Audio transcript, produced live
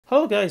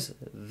Hello guys,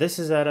 this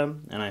is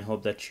Adam and I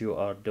hope that you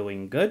are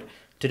doing good.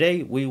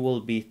 Today we will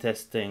be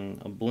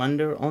testing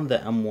Blender on the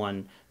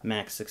M1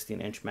 Max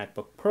 16-inch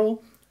MacBook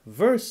Pro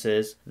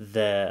versus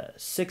the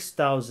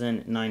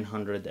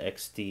 6900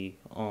 XT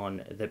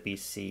on the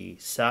PC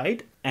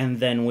side, and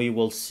then we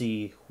will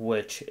see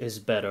which is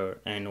better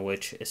and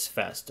which is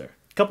faster.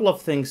 Couple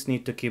of things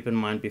need to keep in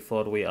mind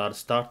before we are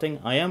starting.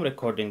 I am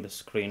recording the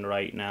screen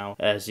right now,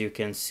 as you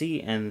can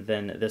see, and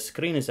then the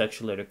screen is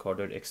actually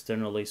recorded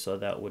externally, so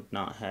that would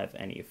not have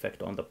any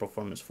effect on the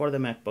performance for the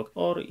MacBook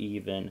or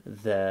even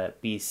the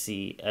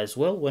PC as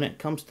well. When it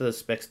comes to the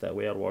specs that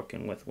we are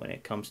working with, when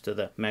it comes to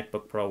the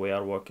MacBook Pro, we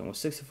are working with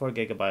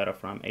 64GB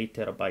of RAM,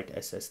 8TB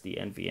SSD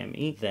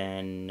NVMe,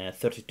 then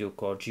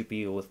 32-core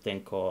GPU with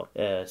 10-core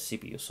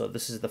CPU. So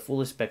this is the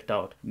fully spec'd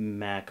out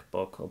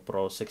MacBook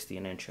Pro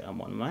 16-inch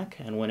M1 Mac.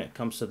 And when it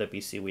comes to the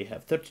PC, we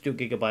have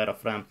 32GB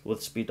of RAM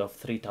with speed of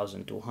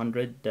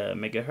 3200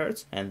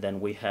 megahertz, and then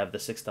we have the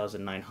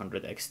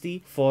 6900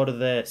 XT. For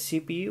the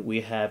CPU,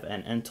 we have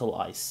an Intel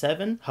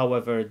i7.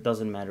 However, it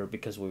doesn't matter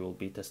because we will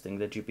be testing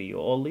the GPU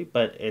only,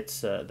 but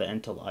it's the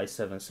Intel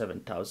i7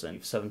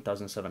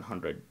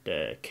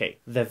 7700K.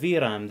 The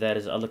VRAM that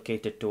is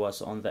allocated to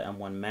us on the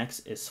M1 Max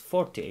is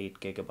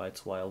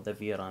 48GB, while the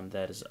VRAM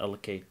that is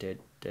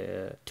allocated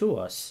to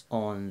us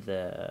on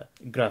the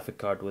graphic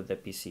card with the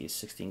PC is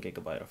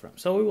 16GB of RAM.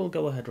 So we will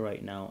go ahead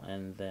right now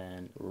and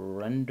then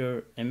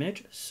render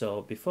image.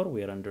 So before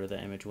we render the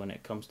image, when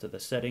it comes to the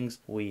settings,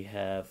 we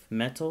have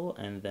metal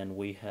and then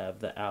we have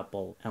the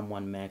Apple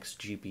M1 Max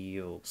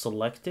GPU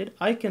selected.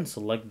 I can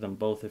select them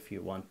both if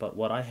you want, but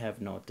what I have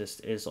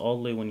noticed is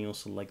only when you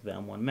select the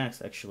M1 Max,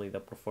 actually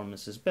the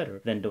performance is better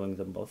than doing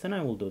them both, and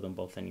I will do them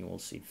both and you will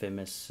see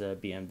famous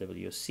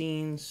BMW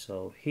scene.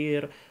 So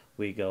here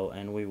we go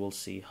and we will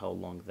see how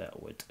long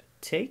that would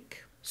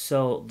take.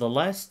 So the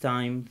last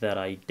time that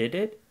I did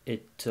it,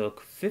 it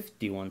took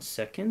 51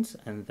 seconds,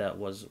 and that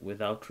was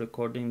without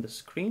recording the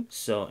screen.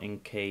 So in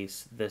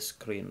case the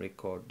screen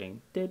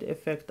recording did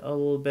affect a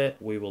little bit,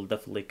 we will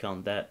definitely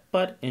count that.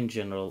 But in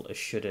general, it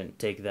shouldn't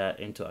take that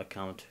into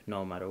account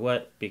no matter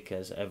what,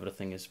 because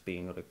everything is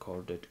being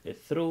recorded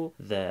through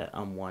the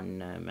M1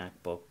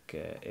 MacBook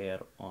Air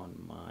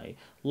on my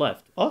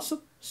left.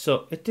 Awesome.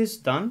 So it is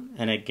done,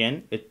 and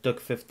again it took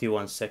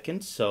 51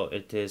 seconds, so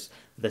it is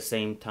the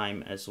same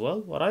time as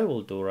well. What I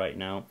will do right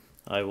now,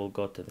 I will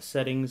go to the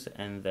settings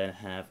and then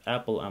have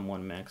Apple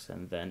M1 Max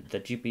and then the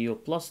GPU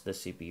plus the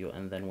CPU,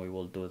 and then we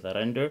will do the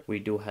render. We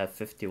do have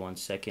 51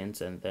 seconds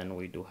and then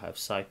we do have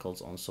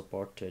cycles on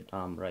supported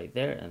right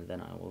there, and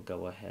then I will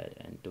go ahead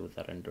and do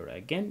the render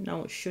again.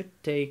 Now it should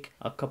take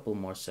a couple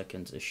more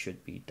seconds. It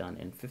should be done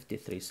in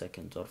 53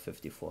 seconds or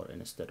 54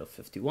 instead of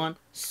 51.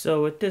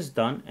 So it is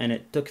done, and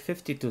it took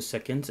 52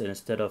 seconds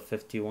instead of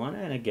 51,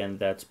 and again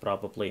that's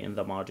probably in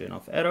the margin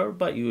of error,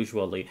 but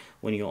usually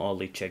when you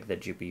only check the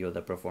GPU,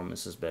 the performance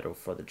is better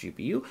for the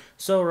GPU.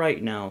 So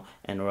right now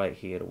and right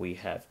here we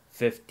have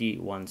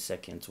 51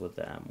 seconds with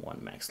the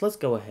M1 Max. Let's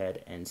go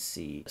ahead and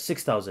see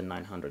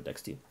 6900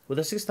 XT. With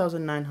the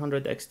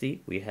 6900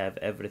 XT, we have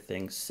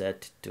everything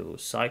set to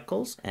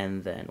cycles,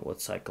 and then with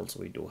cycles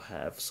we do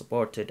have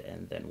supported,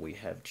 and then we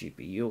have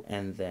GPU,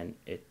 and then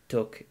it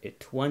took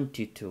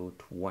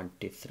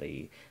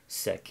 23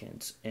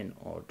 seconds in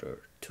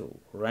order to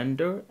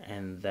render,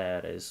 and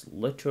that is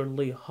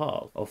literally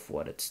half of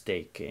what it's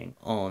taking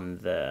on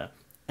the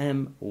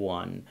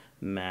M1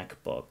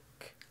 MacBook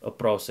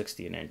Pro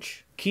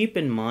 16-inch. Keep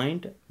in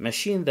mind,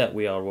 machine that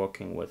we are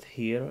working with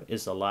here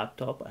is a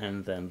laptop,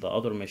 and then the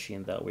other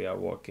machine that we are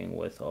working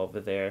with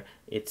over there,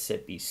 it's a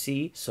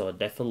PC. So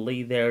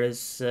definitely there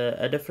is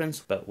a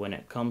difference, but when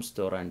it comes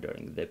to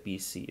rendering, the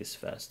PC is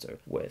faster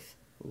with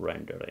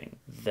rendering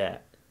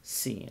that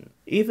scene.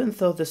 Even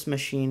though this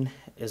machine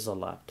is a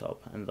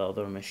laptop and the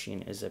other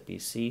machine is a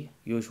PC,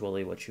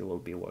 usually what you will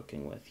be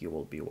working with, you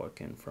will be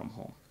working from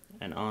home.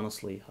 And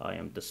honestly, I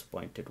am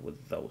disappointed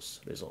with those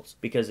results,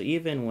 because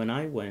even when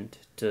I went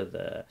to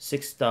the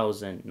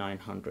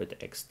 6900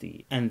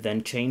 XT and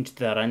then changed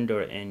the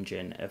render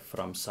engine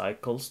from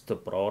Cycles to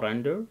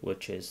ProRender,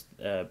 which is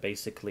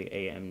basically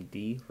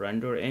AMD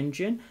render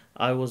engine,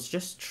 I was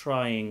just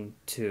trying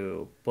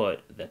to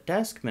put the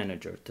task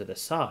manager to the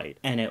side,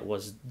 and it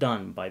was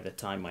done by the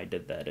time I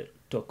did that. It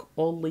took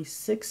only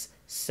 6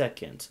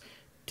 seconds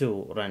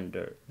to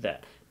render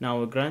that.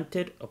 Now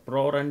granted, a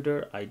Pro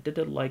render, I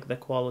didn't like the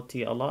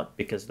quality a lot,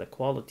 because the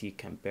quality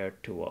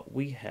compared to what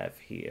we have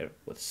here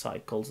with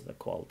Cycles, the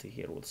quality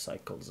here with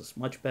Cycles is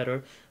much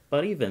better.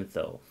 But even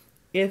though,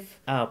 if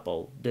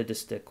Apple did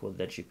stick with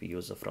the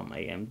GPUs from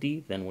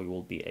AMD, then we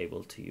will be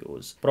able to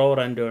use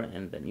ProRender,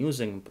 and then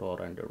using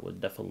ProRender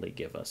would definitely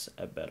give us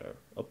a better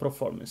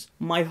performance.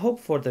 My hope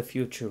for the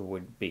future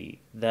would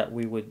be that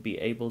we would be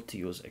able to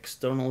use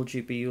external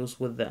GPUs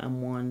with the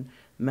M1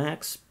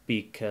 Max,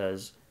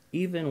 because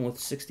even with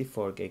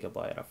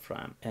 64GB of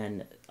RAM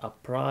and a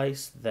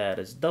price that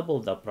is double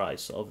the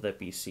price of the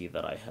PC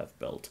that I have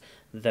built,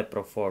 the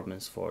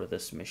performance for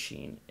this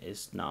machine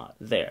is not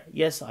there.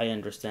 Yes, I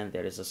understand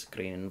there is a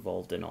screen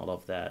involved in all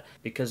of that,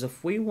 because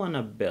if we want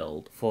to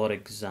build, for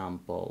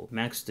example,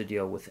 Mac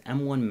Studio with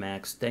M1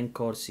 Max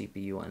 10-core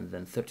CPU and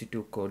then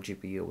 32-core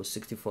GPU with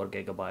 64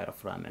 gigabyte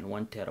of RAM and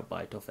 1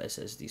 terabyte of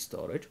SSD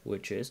storage,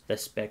 which is the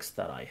specs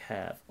that I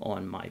have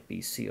on my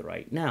PC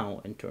right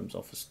now in terms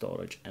of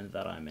storage and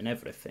the RAM and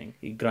everything.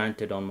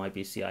 Granted, on my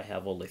PC I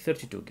have only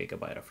 32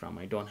 gigabyte of RAM,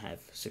 I don't have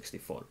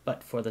 64,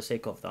 but for the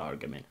sake of the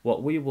argument,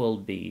 what we will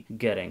be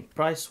getting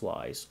price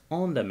wise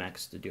on the Mac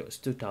Studio is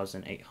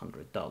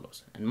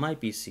 $2,800, and my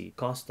PC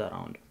cost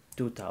around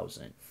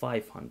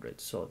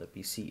 $2,500, so the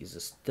PC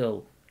is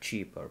still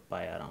cheaper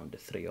by around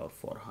 300 or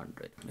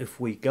 400. If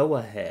we go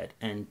ahead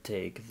and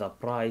take the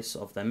price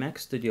of the Mac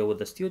Studio with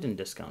the student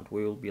discount,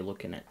 we will be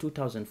looking at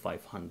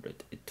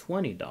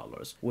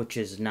 $2,520, which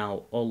is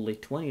now only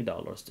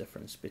 $20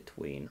 difference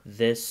between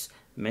this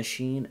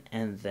machine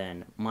and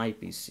then my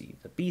PC.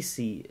 The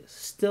PC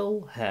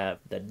still have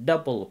the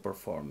double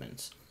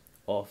performance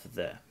of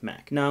the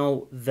Mac.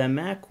 Now, the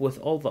Mac with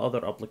all the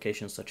other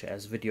applications such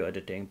as video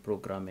editing,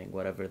 programming,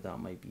 whatever that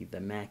might be, the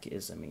Mac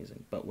is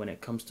amazing. But when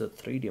it comes to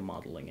 3D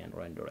modeling and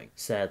rendering,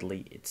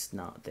 sadly, it's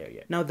not there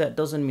yet. Now, that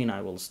doesn't mean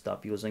I will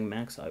stop using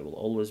Macs. I will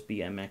always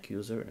be a Mac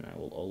user and I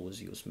will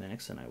always use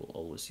Macs and I will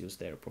always use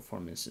their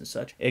performance and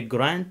such.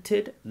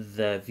 Granted,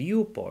 the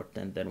viewport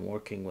and then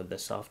working with the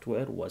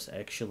software was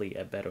actually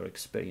a better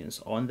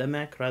experience on the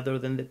Mac rather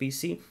than the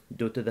PC,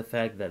 due to the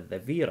fact that the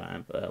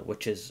VRAM,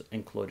 which is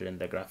included in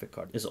the graphic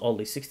card, is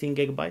only 16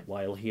 gigabyte,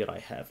 while here I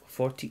have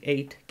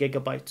 48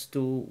 gigabytes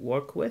to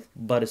work with.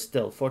 But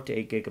still,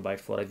 48 gigabyte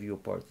for a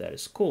viewport, that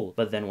is cool.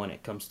 But then when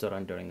it comes to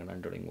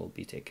rendering will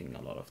be taking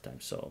a lot of time.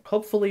 So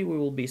hopefully we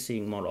will be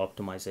seeing more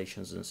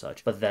optimizations and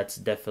such, but that's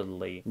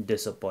definitely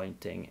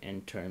disappointing in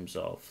terms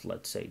of,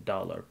 let's say,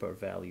 dollar per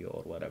value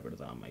or whatever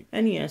that might be.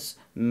 And yes,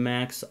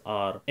 Macs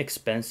are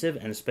expensive,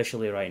 and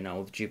especially right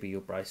now with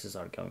GPU prices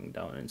are going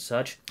down and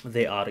such,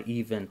 they are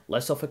even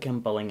less of a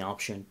compelling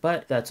option,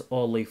 but that's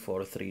only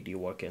for 3D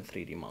work and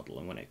 3D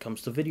modeling. When it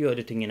comes to video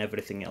editing and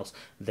everything else,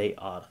 they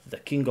are the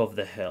king of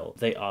the hill.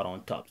 They are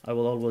on top. I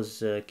will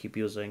always keep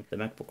using the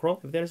MacBook Pro.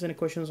 If there's any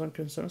questions or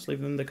concerns, leave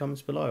them in the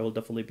comments below. I will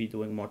definitely be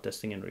doing more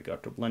testing in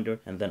regard to Blender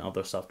and then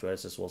other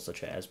softwares as well,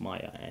 such as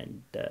Maya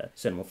and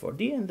Cinema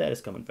 4D, and that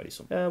is coming very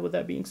soon. With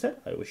that being said,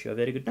 I wish you a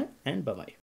very good night and bye-bye.